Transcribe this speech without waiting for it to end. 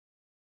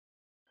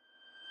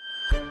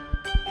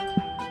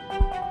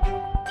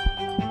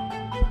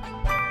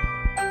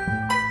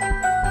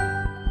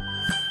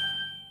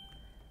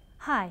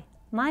Hi,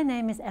 my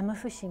name is Emma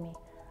Fushimi.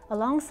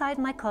 Alongside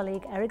my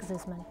colleague Eric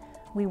Zusman,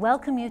 we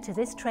welcome you to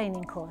this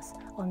training course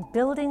on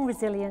building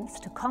resilience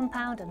to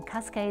compound and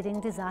cascading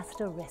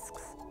disaster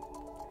risks.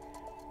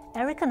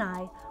 Eric and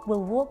I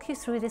will walk you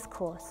through this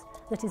course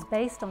that is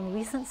based on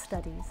recent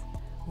studies,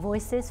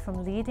 voices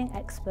from leading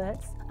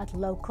experts at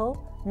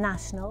local,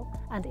 national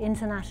and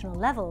international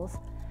levels,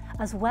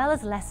 as well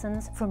as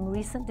lessons from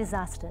recent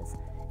disasters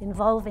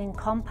involving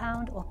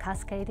compound or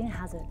cascading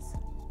hazards.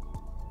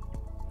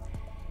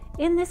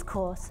 In this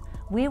course,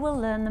 we will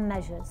learn the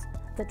measures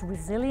that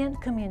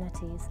resilient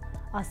communities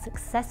are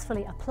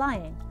successfully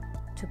applying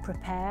to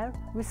prepare,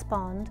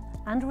 respond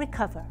and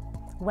recover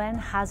when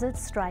hazards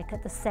strike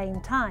at the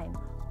same time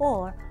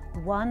or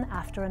one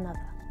after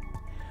another.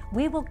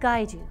 We will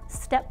guide you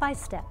step by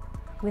step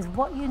with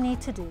what you need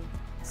to do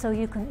so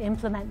you can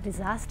implement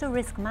disaster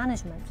risk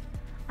management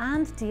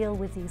and deal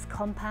with these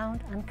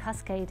compound and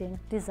cascading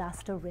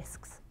disaster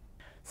risks.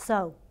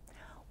 So,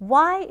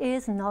 why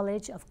is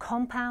knowledge of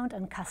compound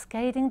and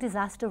cascading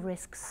disaster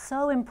risks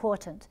so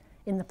important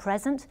in the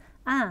present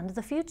and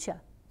the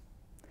future?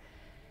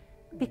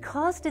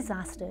 Because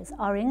disasters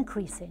are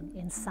increasing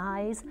in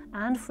size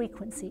and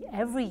frequency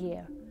every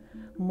year,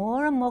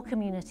 more and more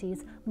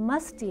communities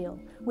must deal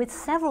with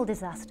several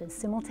disasters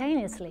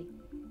simultaneously.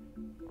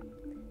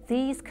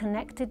 These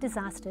connected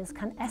disasters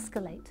can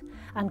escalate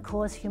and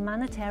cause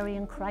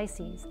humanitarian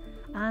crises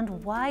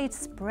and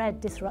widespread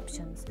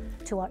disruptions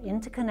to our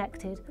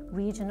interconnected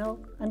regional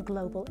and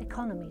global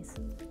economies.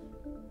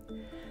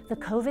 The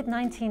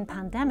COVID-19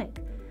 pandemic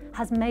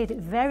has made it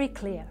very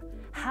clear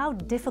how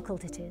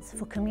difficult it is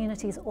for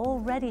communities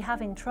already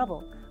having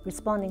trouble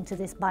responding to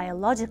this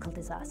biological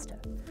disaster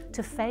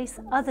to face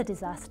other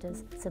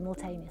disasters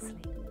simultaneously.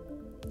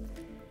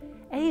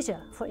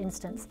 Asia, for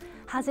instance,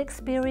 has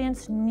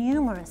experienced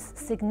numerous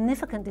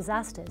significant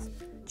disasters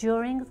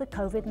during the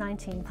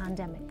COVID-19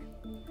 pandemic.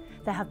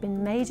 There have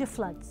been major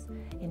floods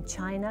in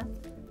China,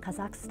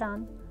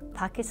 Kazakhstan,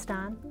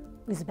 Pakistan,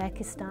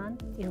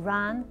 Uzbekistan,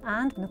 Iran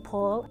and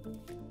Nepal.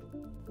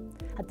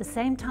 At the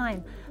same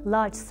time,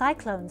 large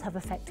cyclones have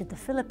affected the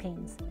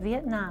Philippines,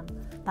 Vietnam,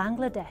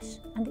 Bangladesh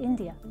and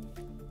India.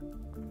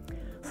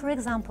 For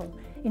example,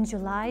 in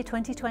July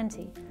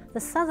 2020, the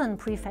southern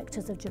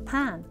prefectures of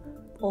Japan,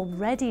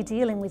 already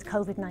dealing with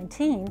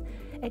COVID-19,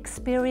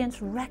 experienced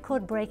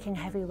record-breaking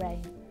heavy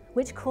rain,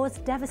 which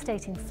caused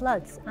devastating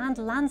floods and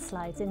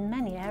landslides in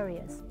many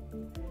areas.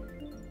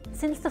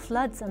 Since the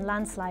floods and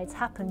landslides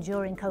happened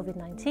during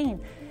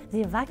COVID-19,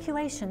 the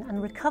evacuation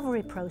and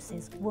recovery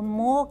process were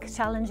more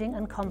challenging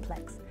and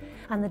complex,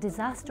 and the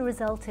disaster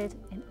resulted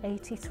in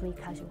 83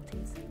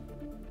 casualties.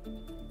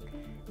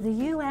 The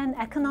UN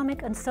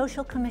Economic and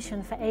Social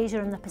Commission for Asia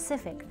and the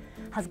Pacific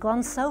has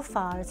gone so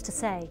far as to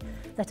say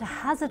that a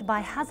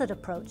hazard-by-hazard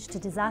approach to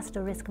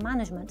disaster risk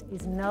management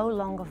is no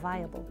longer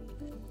viable.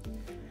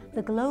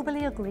 The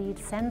globally agreed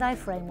Sendai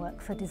framework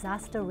for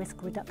disaster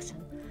risk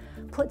reduction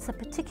puts a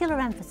particular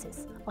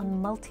emphasis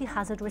on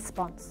multi-hazard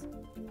response.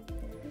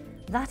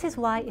 That is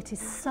why it is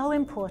so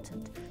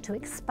important to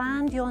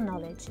expand your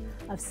knowledge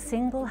of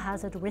single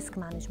hazard risk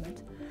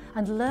management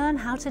and learn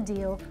how to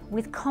deal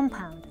with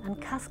compound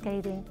and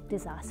cascading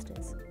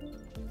disasters.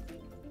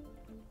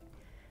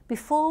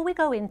 Before we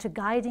go into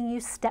guiding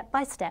you step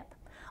by step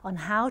on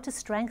how to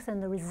strengthen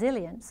the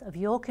resilience of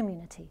your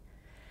community,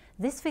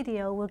 this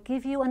video will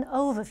give you an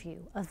overview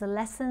of the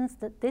lessons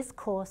that this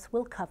course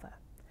will cover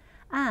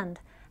and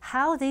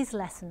how these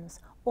lessons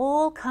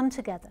all come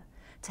together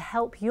to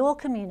help your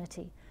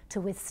community to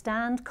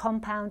withstand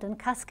compound and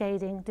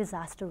cascading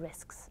disaster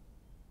risks.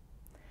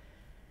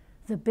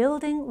 The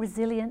Building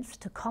Resilience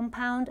to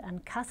Compound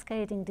and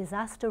Cascading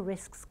Disaster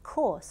Risks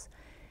course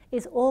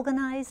is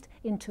organized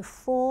into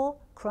 4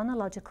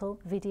 chronological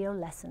video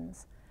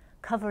lessons,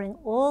 covering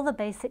all the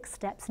basic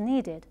steps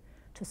needed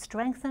to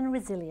strengthen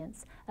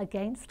resilience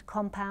against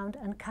compound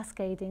and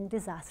cascading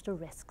disaster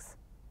risks.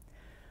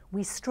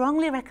 We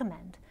strongly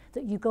recommend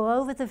that you go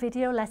over the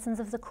video lessons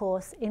of the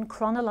course in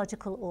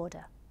chronological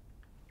order.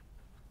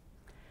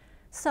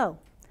 So,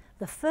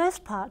 the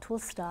first part will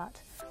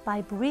start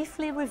by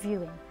briefly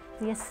reviewing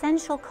the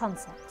essential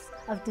concepts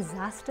of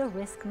disaster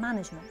risk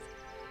management,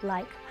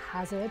 like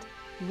hazard,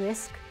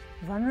 risk,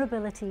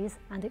 vulnerabilities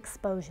and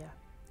exposure.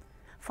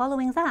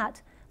 Following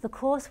that, the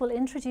course will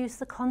introduce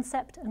the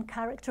concept and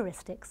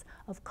characteristics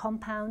of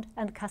compound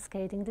and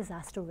cascading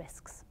disaster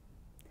risks.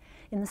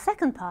 In the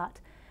second part,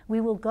 we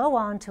will go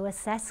on to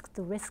assess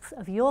the risks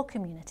of your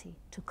community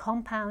to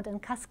compound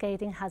and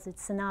cascading hazard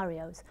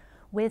scenarios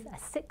with a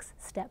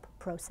 6-step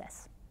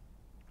process.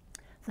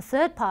 The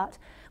third part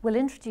will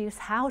introduce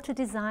how to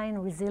design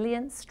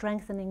resilience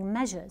strengthening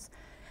measures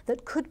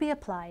that could be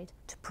applied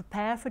to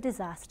prepare for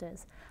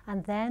disasters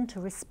and then to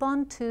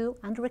respond to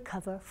and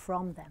recover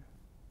from them.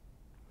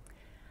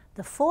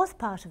 The fourth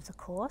part of the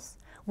course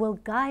will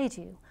guide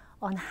you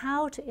on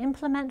how to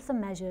implement the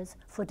measures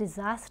for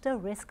disaster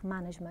risk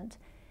management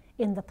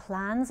in the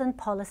plans and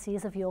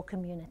policies of your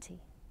community.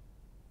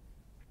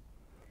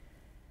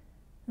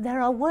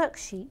 There are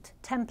worksheet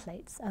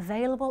templates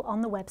available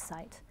on the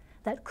website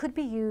that could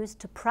be used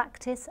to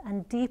practice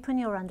and deepen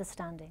your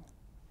understanding.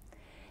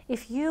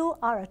 If you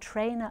are a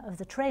trainer of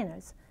the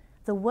trainers,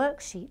 the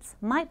worksheets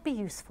might be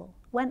useful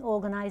when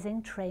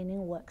organizing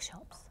training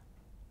workshops.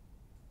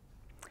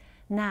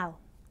 Now,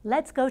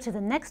 let's go to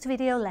the next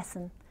video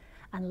lesson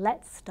and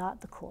let's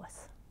start the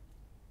course.